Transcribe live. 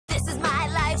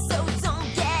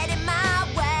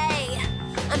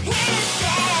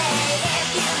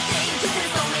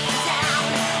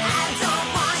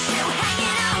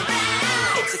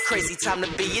time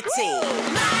to be a teen.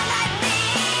 MyLifeMe!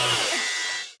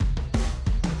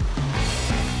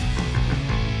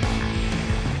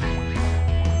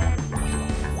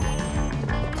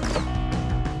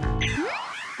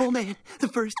 Oh man, the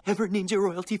first ever ninja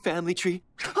royalty family tree.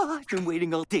 Oh, I've been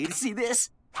waiting all day to see this.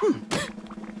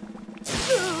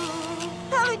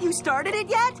 Haven't you started it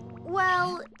yet?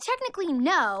 Well, technically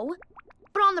no.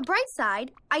 But on the bright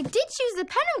side, I did choose the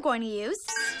pen I'm going to use.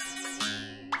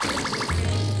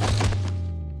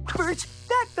 Birch,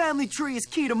 that family tree is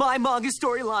key to my manga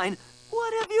storyline.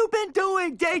 What have you been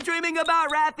doing? Daydreaming about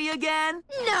Raffi again?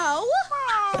 No.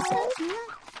 Okay.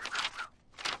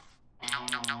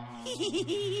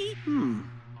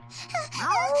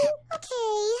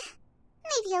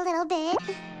 Maybe a little bit.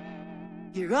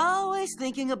 You're always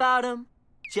thinking about him.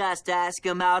 Just ask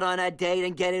him out on a date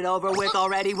and get it over with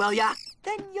already, will ya?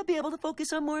 Then you'll be able to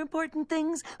focus on more important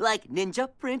things, like ninja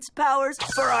prince powers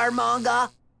for our manga.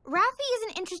 Raffi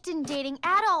isn't interested in dating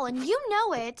at all, and you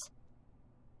know it.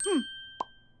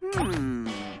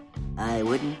 I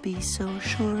wouldn't be so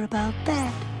sure about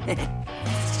that.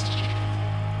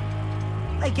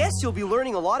 I guess you'll be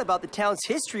learning a lot about the town's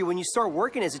history when you start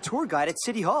working as a tour guide at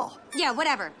City Hall. Yeah,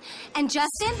 whatever. And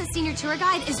Justin, the senior tour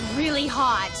guide, is really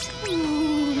hot.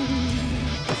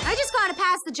 I just gotta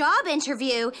pass the job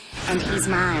interview, and he's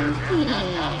mine.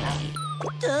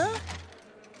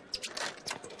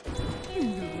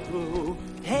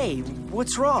 Hey,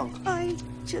 what's wrong? I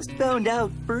just found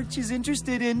out Birch is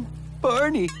interested in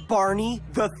Barney. Barney?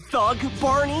 The thug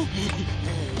Barney?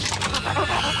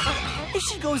 If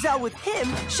she goes out with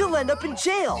him, she'll end up in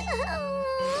jail.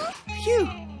 Phew.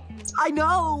 I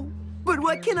know, but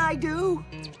what can I do?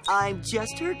 I'm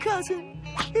just her cousin.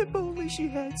 If only she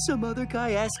had some other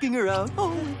guy asking her out.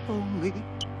 Oh, if only.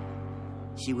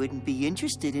 She wouldn't be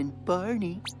interested in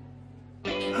Barney.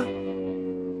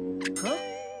 Huh?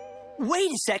 Wait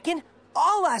a second.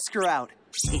 I'll ask her out.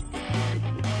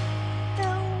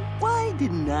 Now, why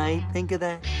didn't I think of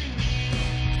that?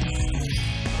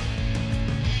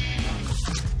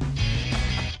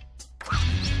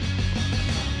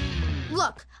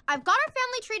 Look, I've got our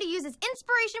family tree to use as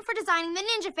inspiration for designing the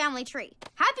ninja family tree.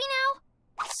 Happy now?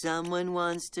 Someone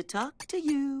wants to talk to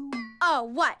you. Oh,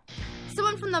 what?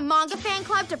 Someone from the manga fan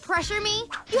club to pressure me?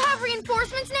 You have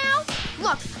reinforcements now?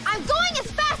 Look, I'm going as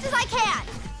fast as I can!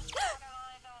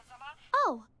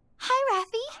 Oh, hi,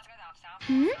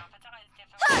 Raffi.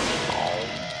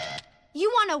 You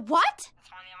want a what?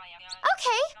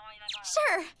 Okay,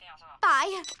 sure.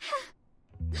 Bye.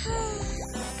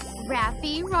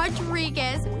 Raffi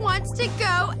Rodriguez wants to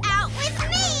go out with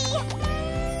me!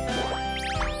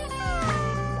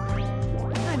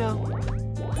 I know.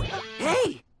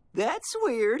 Hey, that's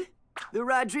weird. The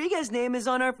Rodriguez name is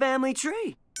on our family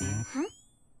tree. Huh?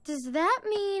 Does that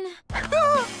mean...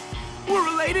 We're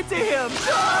related to him!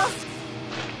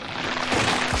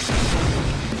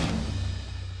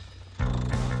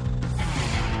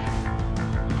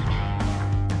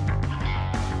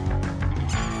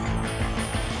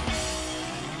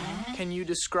 Can you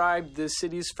describe the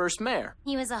city's first mayor?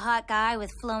 He was a hot guy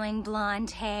with flowing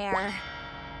blonde hair.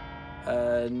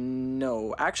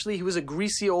 No. Actually, he was a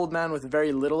greasy old man with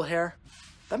very little hair.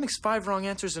 That makes 5 wrong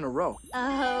answers in a row.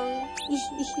 Oh.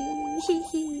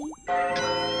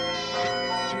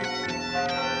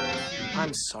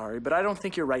 I'm sorry, but I don't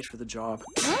think you're right for the job.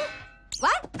 Huh?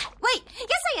 What? Wait,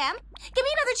 yes I am. Give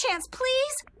me another chance,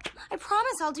 please. I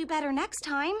promise I'll do better next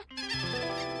time.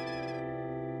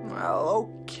 Well,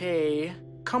 okay.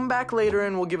 Come back later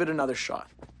and we'll give it another shot.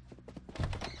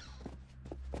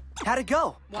 How'd it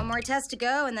go? One more test to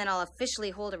go, and then I'll officially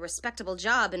hold a respectable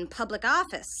job in public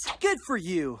office. Good for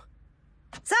you.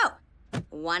 So,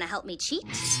 wanna help me cheat?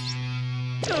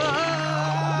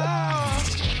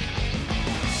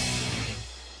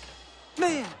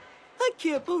 Man, I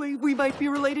can't believe we might be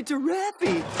related to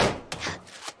Raffi.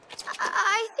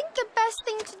 I think the best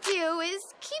thing to do is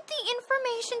keep the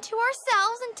information to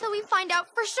ourselves until we find out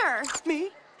for sure.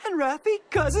 Me and Raffi,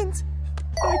 cousins?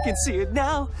 I can see it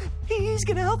now. He's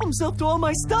gonna help himself to all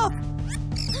my stuff.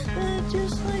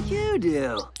 Just like you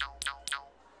do.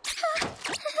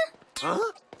 Huh?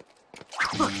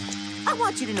 Look, I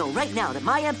want you to know right now that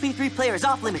my MP3 player is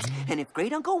off limits, and if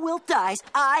Great Uncle Wilt dies,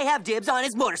 I have dibs on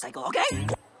his motorcycle, okay?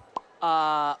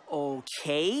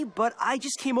 Okay, but I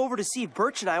just came over to see if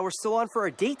Birch and I were still on for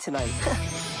a date tonight.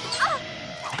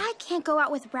 I can't go out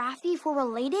with Raffi if we're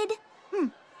related.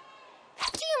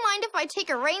 Do you mind if I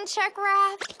take a rain check,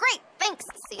 Raph? Great, thanks.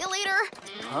 See you later.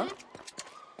 Huh?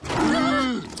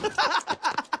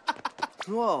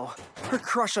 Whoa, her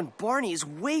crush on Barney is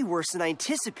way worse than I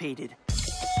anticipated.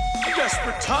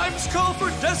 Desperate times call for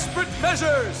desperate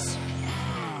measures!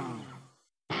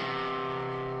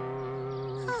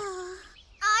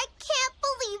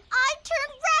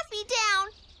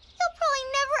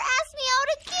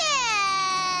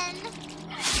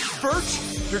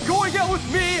 Birch, you're going out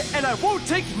with me, and I won't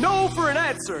take no for an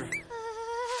answer.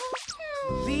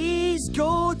 Please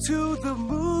go to the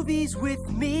movies with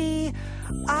me.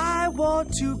 I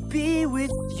want to be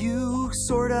with you,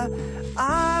 sorta.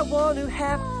 I want to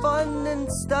have fun and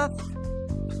stuff.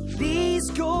 Please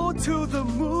go to the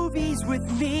movies with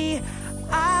me.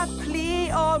 I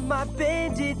plea on my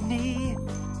bended knee.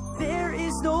 There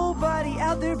is nobody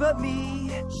out there but me.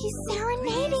 He's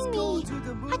serenading me.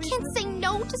 I can't say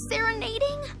no to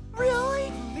serenading.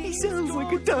 Really? He sounds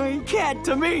like a dying cat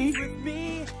to me.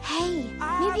 Hey,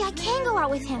 maybe I can go out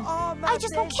with him. I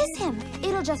just won't kiss him.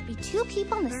 It'll just be two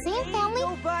people in the same family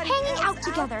hanging out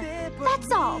together.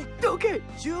 That's all. Okay,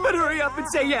 but hurry up and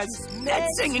say yes. That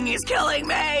singing is killing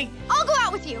me. I'll go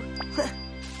out with you.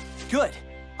 Good.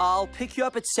 I'll pick you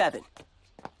up at 7.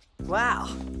 Wow,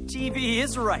 TV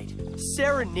is right.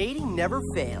 Serenading never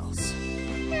fails.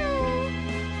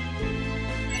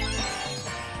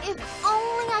 If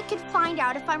only I could find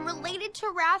out if I'm related to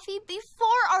Raffi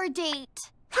before our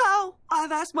date. How?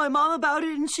 I've asked my mom about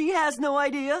it and she has no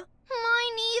idea.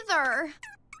 Mine either.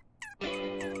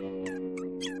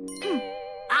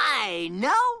 I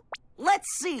know. Let's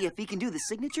see if he can do the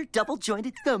signature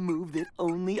double-jointed thumb move that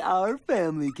only our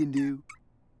family can do.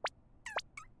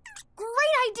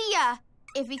 Great idea!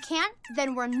 If he can't,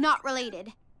 then we're not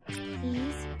related.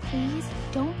 Please, please,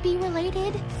 don't be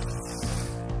related.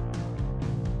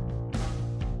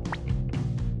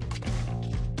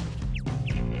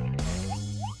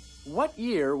 What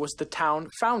year was the town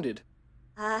founded?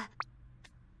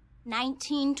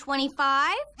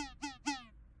 1925?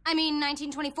 I mean,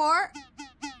 1924?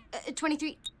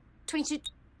 23, 22,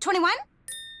 21?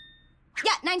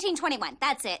 Yeah, 1921.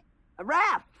 That's it.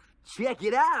 Raph, check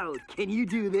it out. Can you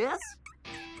do this?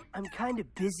 I'm kind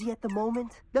of busy at the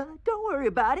moment. Don't worry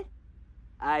about it.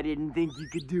 I didn't think you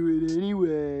could do it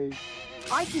anyway.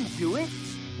 I can do it.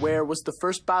 Where was the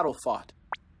first battle fought?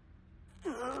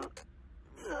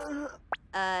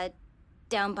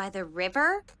 Down by the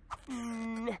river?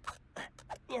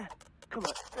 Yeah, come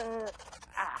on.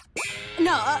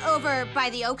 No, over by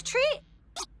the oak tree?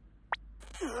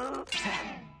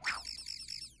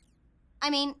 I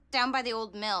mean, down by the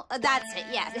old mill. That's it,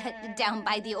 yeah. Down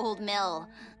by the old mill.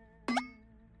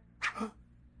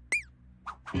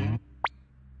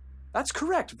 That's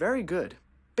correct. Very good.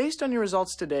 Based on your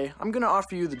results today, I'm going to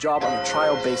offer you the job on a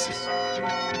trial basis.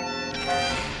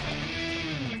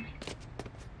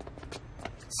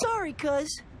 Sorry,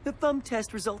 cuz. The thumb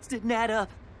test results didn't add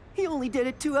up. He only did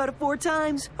it 2 out of 4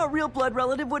 times. A real blood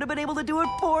relative would have been able to do it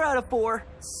 4 out of 4.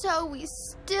 So we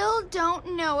still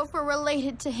don't know if we're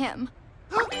related to him.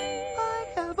 I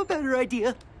have a better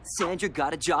idea. Sandra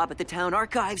got a job at the town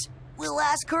archives. We'll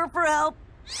ask her for help.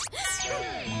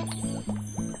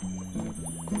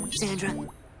 Sandra,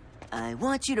 I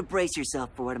want you to brace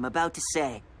yourself for what I'm about to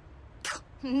say.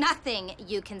 Nothing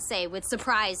you can say would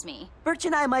surprise me. Birch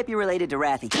and I might be related to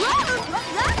Raffi.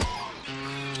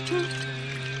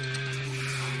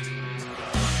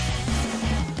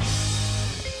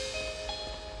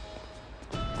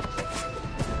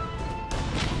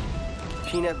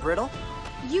 Peanut brittle?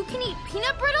 You can eat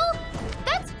peanut brittle?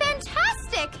 That's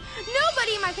fantastic!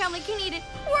 Nobody in my family can eat it.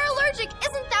 We're allergic.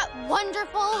 Isn't that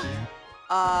wonderful?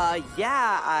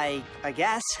 Yeah, I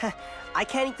guess. I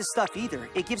can't eat the stuff either.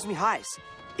 It gives me highs.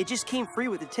 It just came free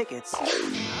with the tickets.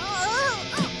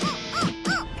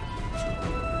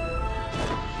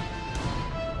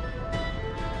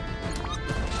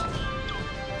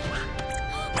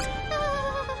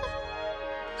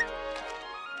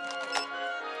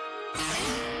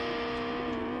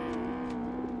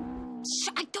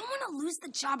 I don't want to lose the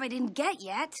job I didn't get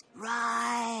yet.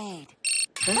 Right.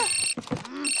 Huh?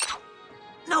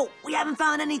 No, we haven't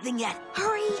found anything yet.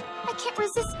 Hurry! I can't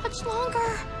resist much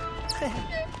longer.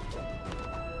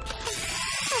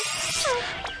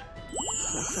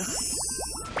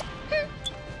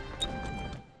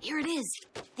 Here it is,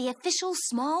 the official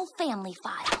small family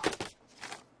file.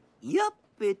 Yup,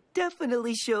 it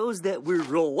definitely shows that we're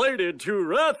related to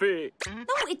Raffi. No,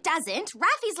 it doesn't.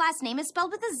 Raffi's last name is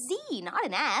spelled with a Z, not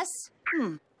an S.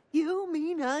 You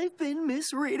mean I've been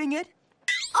misreading it?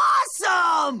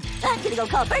 Awesome! I'm gonna go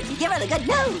call Birch and give her the good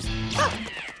news.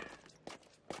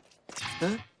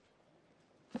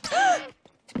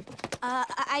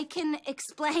 I can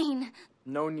explain.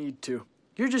 No need to.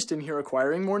 You're just in here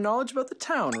acquiring more knowledge about the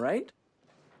town, right?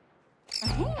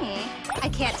 Hey, I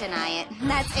can't deny it.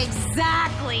 That's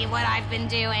exactly what I've been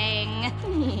doing.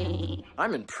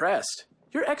 I'm impressed.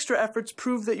 Your extra efforts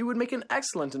prove that you would make an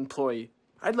excellent employee.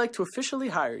 I'd like to officially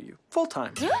hire you,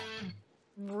 full-time.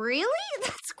 Really?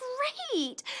 That's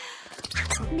great.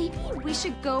 Maybe we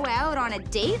should go out on a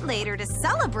date later to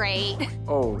celebrate.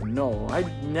 Oh, no.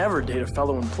 I'd never date a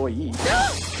fellow employee.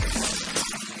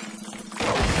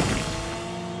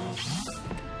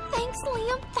 Thanks,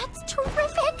 Liam. That's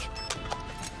terrific.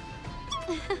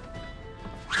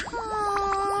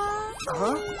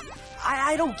 Huh?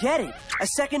 I don't get it. A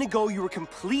second ago, you were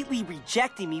completely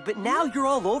rejecting me, but now you're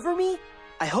all over me?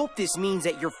 I hope this means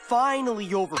that you're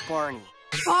finally over Barney.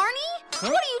 Barney? Huh?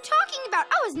 What are you talking about?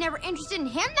 I was never interested in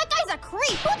him. That guy's a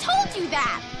creep. Who told you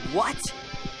that? What?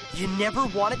 You never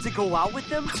wanted to go out with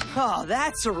them? Oh,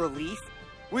 that's a relief.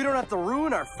 We don't have to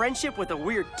ruin our friendship with a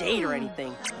weird date or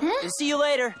anything. Huh? See you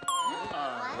later.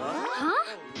 Huh?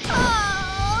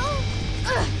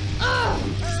 Oh!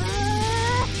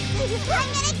 I'm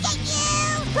gonna get